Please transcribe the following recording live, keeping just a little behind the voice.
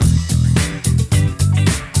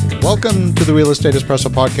Welcome to the Real Estate Espresso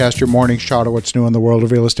Podcast, your morning shot of what's new in the world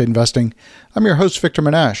of real estate investing. I'm your host, Victor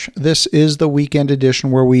Menashe. This is the weekend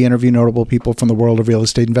edition where we interview notable people from the world of real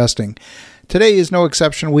estate investing. Today is no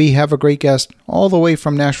exception. We have a great guest all the way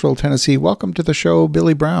from Nashville, Tennessee. Welcome to the show,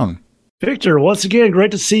 Billy Brown. Victor, once again,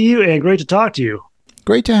 great to see you and great to talk to you.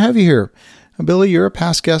 Great to have you here. Billy, you're a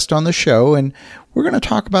past guest on the show, and we're going to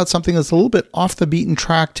talk about something that's a little bit off the beaten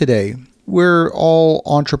track today. We're all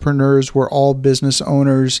entrepreneurs, we're all business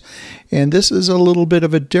owners, and this is a little bit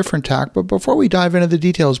of a different tack. But before we dive into the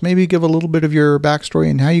details, maybe give a little bit of your backstory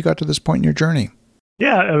and how you got to this point in your journey.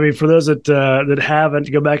 Yeah, I mean, for those that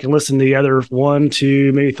haven't, go back and listen to the other 1,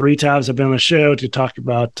 2, maybe 3 times I've been on the show to talk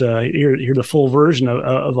about hear the full version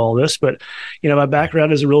of all this. But my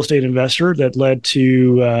background is a real estate investor that led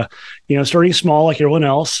to starting small like everyone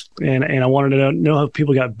else, and I wanted to know how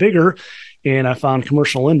people got bigger. And I found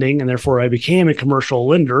commercial lending, and therefore I became a commercial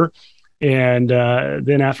lender. And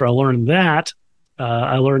then after I learned that,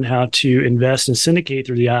 I learned how to invest and syndicate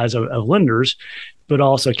through the eyes of lenders, but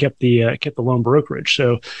also kept the loan brokerage.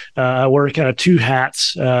 So I wear kind of 2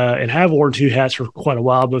 hats and have worn 2 hats for quite a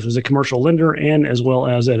while, both as a commercial lender and as well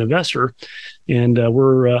as an investor. And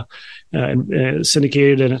we're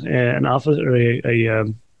syndicated an office or a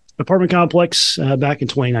apartment complex back in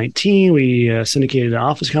 2019. We syndicated an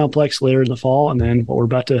office complex later in the fall. And then what we're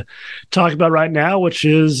about to talk about right now, which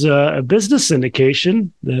is a business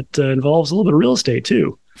syndication that involves a little bit of real estate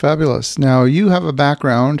too. Fabulous. Now, you have a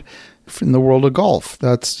background in the world of golf.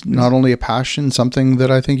 That's not only a passion, something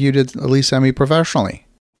that I think you did at least semi-professionally.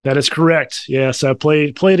 That is correct. Yes, I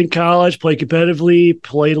played in college, played competitively,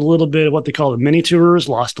 played a little bit of what they call the mini tours,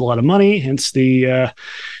 lost a lot of money, hence the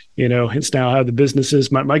hence now I have the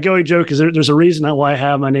businesses. My going joke is there's a reason why I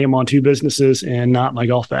have my name on 2 businesses and not my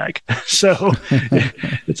golf bag. So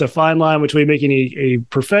it's a fine line between making a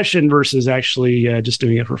profession versus actually just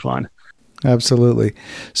doing it for fun. Absolutely.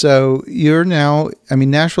 So you're now,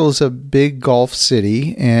 Nashville is a big golf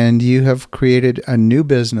city, and you have created a new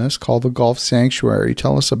business called the Golf Sanctuary.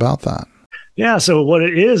 Tell us about that. Yeah, so what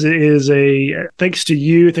it is a thanks to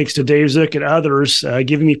you, thanks to Dave Zook and others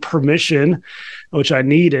giving me permission, which I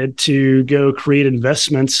needed to go create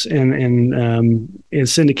investments in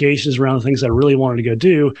syndications around the things I really wanted to go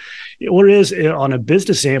do. What it is on a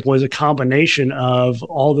business standpoint is a combination of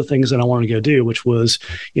all the things that I wanted to go do, which was,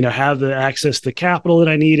 have the access to the capital that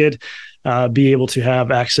I needed, be able to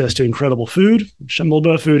have access to incredible food, which I'm a little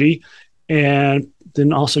bit of a foodie, and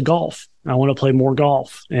then also golf. I want to play more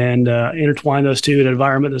golf and intertwine those two in an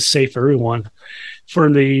environment that's safe for everyone.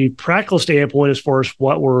 From the practical standpoint, as far as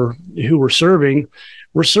who we're serving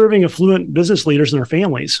affluent business leaders and their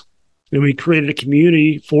families. And we created a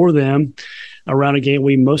community for them around a game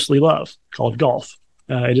we mostly love called golf.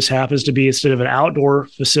 It just happens to be, instead of an outdoor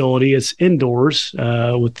facility, it's indoors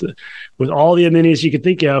with all the amenities you could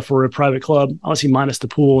think of for a private club, obviously minus the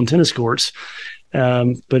pool and tennis courts.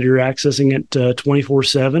 But you're accessing it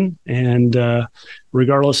 24/7 and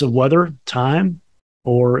regardless of weather, time,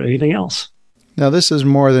 or anything else. Now, this is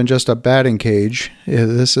more than just a batting cage.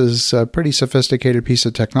 This is a pretty sophisticated piece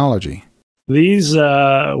of technology. These,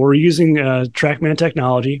 we're using TrackMan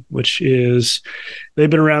technology, which is, they've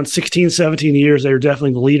been around 16, 17 years. They're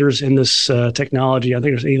definitely the leaders in this technology. I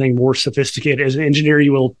think there's anything more sophisticated. As an engineer,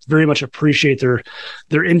 you will very much appreciate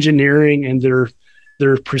their engineering and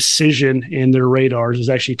their precision in their radars. There's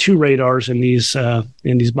actually 2 radars in these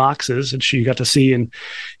boxes that you got to see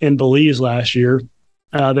in Belize last year.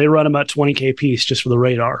 They run about $20K a piece just for the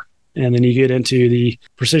radar. And then you get into the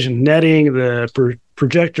precision netting, the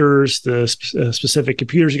projectors, the specific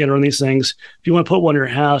computers you got to run these things. If you want to put one in your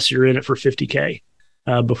house, you're in it for $50K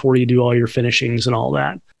before you do all your finishings and all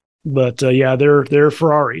that. But they're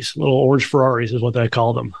Ferraris, little orange Ferraris is what they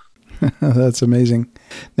call them. That's amazing.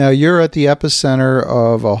 Now, you're at the epicenter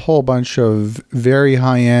of a whole bunch of very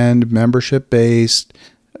high-end, membership-based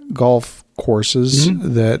golf courses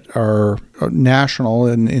that are national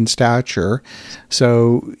in stature.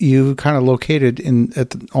 So you kind of located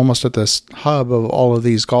almost at this hub of all of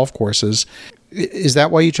these golf courses. Is that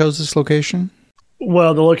why you chose this location?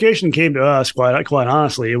 Well, the location came to us quite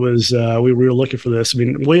honestly. It was we were looking for this.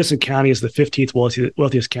 Williamson County is the 15th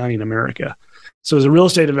wealthiest county in America. So as a real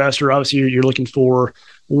estate investor, obviously you're looking for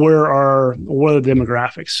what are the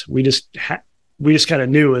demographics. We just kind of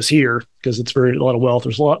knew it was here because it's a lot of wealth.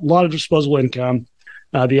 There's a lot of disposable income.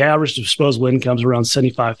 The average disposable income is around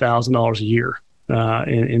 $75,000 a year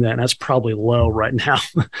in that. And that's probably low right now.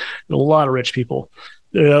 A lot of rich people.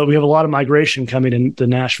 We have a lot of migration coming in the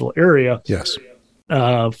Nashville area. Yes.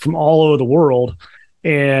 From all over the world,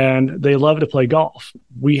 and they love to play golf.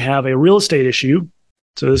 We have a real estate issue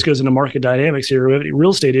So this goes into market dynamics here. We have a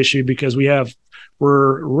real estate issue because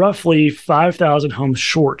we're roughly 5,000 homes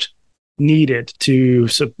short needed to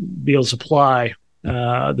be able to supply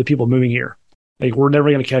the people moving here. Like, we're never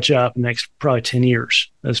going to catch up in the next probably 10 years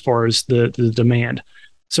as far as the demand.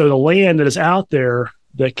 So the land that is out there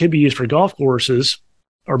that could be used for golf courses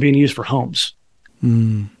are being used for homes.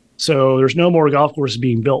 So there's no more golf courses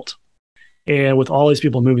being built. And with all these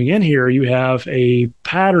people moving in here, you have a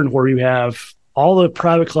pattern where you have all the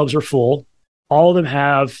private clubs are full. All of them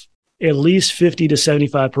have at least 50 to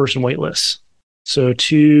 75 person wait lists. So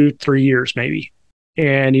 2-3 years maybe.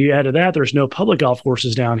 And you add to that, there's no public golf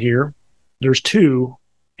courses down here. There's 2,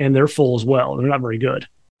 and they're full as well. They're not very good.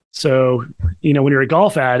 So, when you're a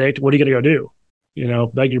golf addict, what are you going to go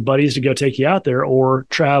do? Beg your buddies to go take you out there, or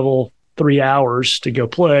travel 3 hours to go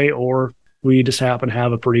play, or we just happen to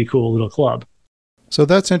have a pretty cool little club. So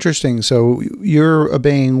that's interesting. So you're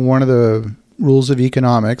obeying one of the rules of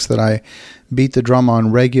economics that I beat the drum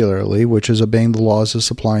on regularly, which is obeying the laws of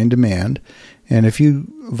supply and demand. And if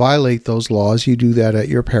you violate those laws, you do that at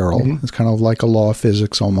your peril. Mm-hmm. It's kind of like a law of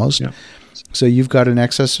physics almost. Yeah. So you've got an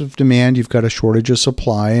excess of demand, you've got a shortage of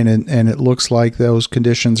supply, and it looks like those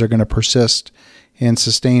conditions are going to persist and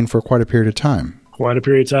sustain for quite a period of time. Quite a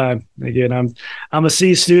period of time. Again, I'm a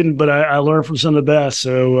C student, but I learned from some of the best.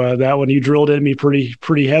 So that one, you drilled in me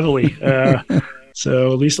pretty heavily.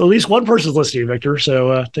 So at least one person's listening, Victor.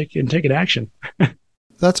 So take an action.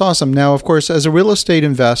 That's awesome. Now, of course, as a real estate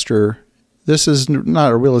investor, this is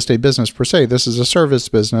not a real estate business per se. This is a service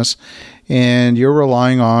business, and you're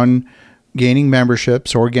relying on gaining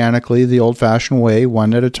memberships organically, the old-fashioned way,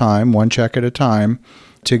 one at a time, one check at a time,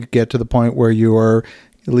 to get to the point where you are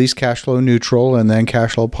at least cash flow neutral and then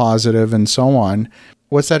cash flow positive and so on.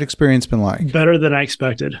 What's that experience been like? Better than I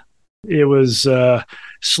expected. It was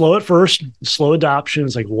slow at first, slow adoption.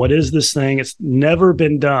 It's like, what is this thing? It's never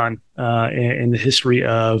been done in the history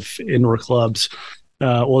of indoor clubs.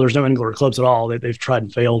 There's no indoor clubs at all. They've tried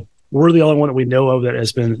and failed. We're the only one that we know of that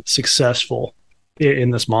has been successful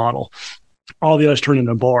in this model. All the others turn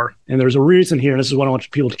into a bar. And there's a reason here, and this is what I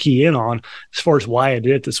want people to key in on as far as why I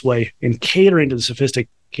did it this way in catering to the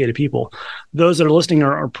sophisticated people. Those that are listening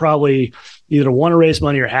are probably either want to raise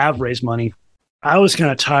money or have raised money. I was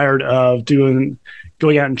kind of tired of going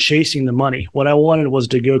out and chasing the money. What I wanted was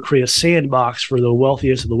to go create a sandbox for the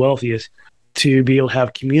wealthiest of the wealthiest to be able to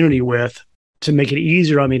have community with, to make it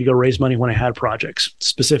easier on me to go raise money when I had projects,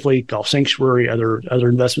 specifically Golf Sanctuary, other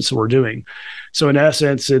investments that we're doing. So in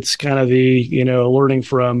essence, it's kind of the, learning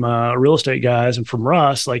from real estate guys and from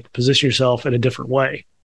Russ, like, position yourself in a different way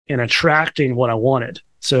and attracting what I wanted.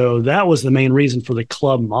 So that was the main reason for the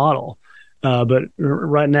club model. But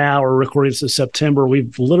right now, we're recording this in September.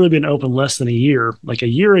 We've literally been open less than a year. Like a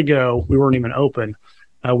year ago, we weren't even open.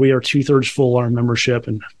 We are 2/3 full on our membership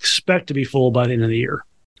and expect to be full by the end of the year.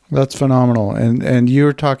 That's phenomenal. And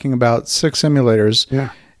you're talking about 6 simulators. Yeah.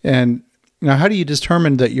 And now, how do you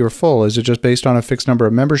determine that you're full? Is it just based on a fixed number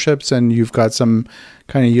of memberships and you've got some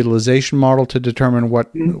kind of utilization model to determine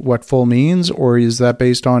what full means, or is that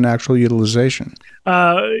based on actual utilization?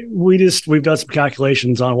 We've done some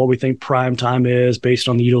calculations on what we think prime time is based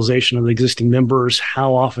on the utilization of the existing members,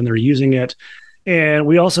 how often they're using it. And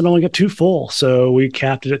we also don't want to get too full. So we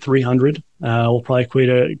capped it at 300. We'll probably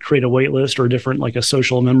create a wait list or a different, like a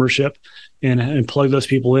social membership and plug those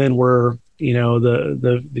people in where,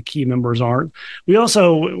 the key members aren't. I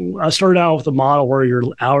started out with a model where your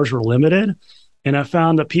hours were limited. And I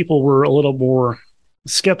found that people were a little more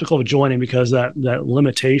skeptical of joining because of that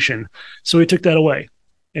limitation. So we took that away.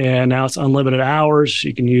 And now it's unlimited hours.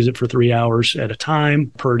 You can use it for 3 hours at a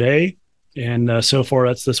time per day. And so far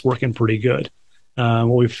that's working pretty good. What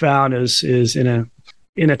we've found is in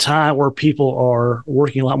a time where people are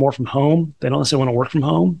working a lot more from home, they don't necessarily want to work from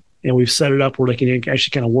home. And we've set it up where they can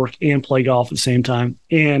actually kind of work and play golf at the same time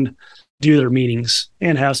and do their meetings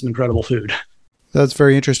and have some incredible food. That's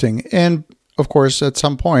very interesting. And of course, at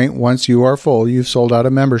some point, once you are full, you've sold out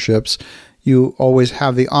of memberships, you always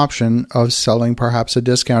have the option of selling perhaps a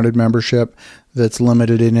discounted membership that's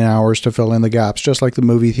limited in hours to fill in the gaps, just like the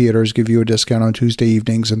movie theaters give you a discount on Tuesday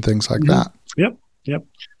evenings and things like that. Yep.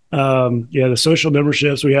 The social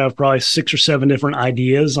memberships, we have probably 6 or 7 different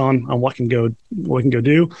ideas on what can go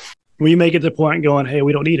do. We make it to the point going, hey,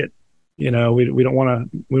 we don't need it. We don't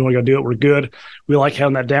want to go do it. We're good. We like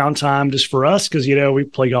having that downtime just for us because, we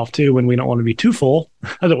play golf too when we don't want to be too full.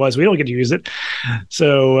 Otherwise, we don't get to use it.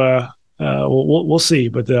 So we'll see.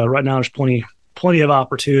 But right now, there's plenty of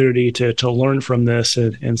opportunity to learn from this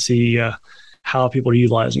and see how people are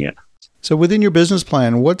utilizing it. So within your business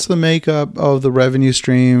plan, what's the makeup of the revenue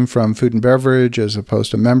stream from food and beverage as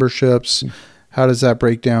opposed to memberships? How does that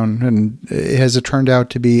break down? And has it turned out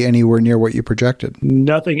to be anywhere near what you projected?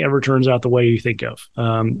 Nothing ever turns out the way you think of.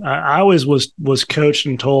 I always was coached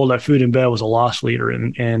and told that food and bev was a loss leader,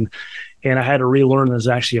 and I had to relearn that it's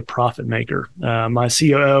actually a profit maker. My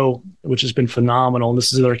COO, which has been phenomenal, and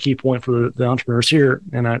this is another key point for the entrepreneurs here,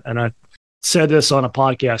 and I said this on a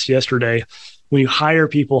podcast yesterday. When you hire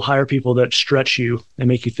people that stretch you and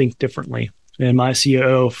make you think differently. And my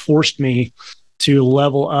COO forced me to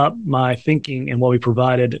level up my thinking and what we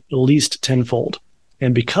provided at least tenfold.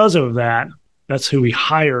 And because of that, that's who we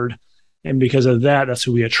hired. And because of that, that's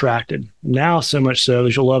who we attracted. Now, so much so,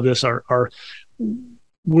 as you'll love this,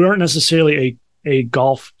 we aren't necessarily a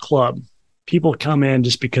golf club. People come in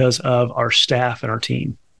just because of our staff and our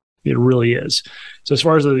team. It really is. So as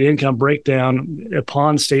far as the income breakdown,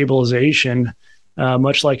 upon stabilization,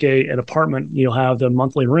 much like an apartment, you'll have the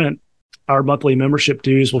monthly rent. Our monthly membership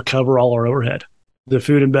dues will cover all our overhead. The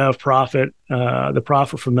food and bev profit, the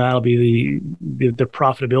profit from that will be the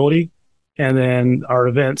profitability, and then our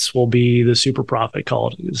events will be the super profit,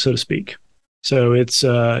 called, so to speak. So it's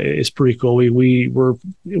pretty cool.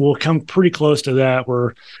 We'll come pretty close to that.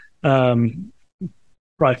 We're probably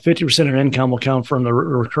 50% of income will come from the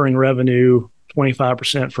recurring revenue,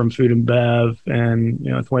 25% from food and bev, and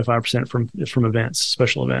 25% from events,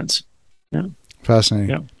 special events. Yeah. Fascinating.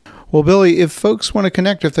 Yeah. Well, Billy, if folks want to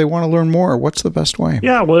connect, if they want to learn more, what's the best way?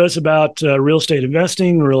 Yeah, well, it's about real estate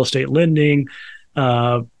investing, real estate lending,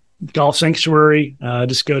 golf sanctuary.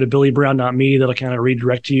 Just go to billybrown.me. That'll kind of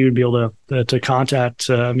redirect you and be able to contact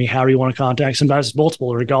me however you want to contact. Sometimes it's multiple,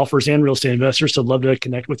 or golfers and real estate investors. So I'd love to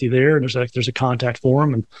connect with you there. And there's a contact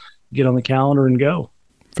form, and get on the calendar and go.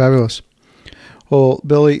 Fabulous. Well,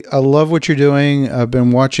 Billy, I love what you're doing. I've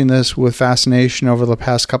been watching this with fascination over the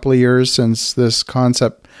past couple of years since this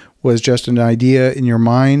concept was just an idea in your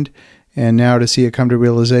mind. And now to see it come to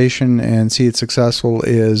realization and see it successful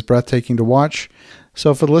is breathtaking to watch.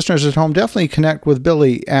 So for the listeners at home, definitely connect with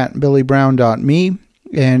Billy at billybrown.me.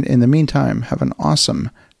 And in the meantime, have an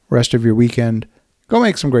awesome rest of your weekend. Go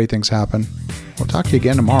make some great things happen. We'll talk to you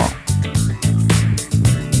again tomorrow.